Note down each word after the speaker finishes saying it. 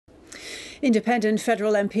Independent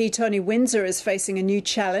federal MP Tony Windsor is facing a new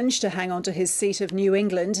challenge to hang on to his seat of New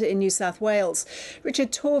England in New South Wales.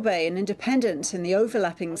 Richard Torbay, an independent in the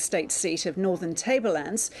overlapping state seat of Northern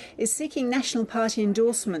Tablelands, is seeking National Party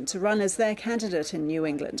endorsement to run as their candidate in New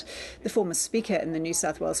England. The former Speaker in the New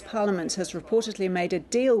South Wales Parliament has reportedly made a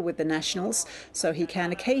deal with the Nationals so he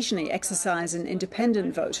can occasionally exercise an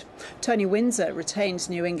independent vote. Tony Windsor retained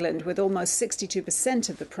New England with almost 62%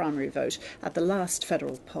 of the primary vote at the last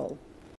federal poll.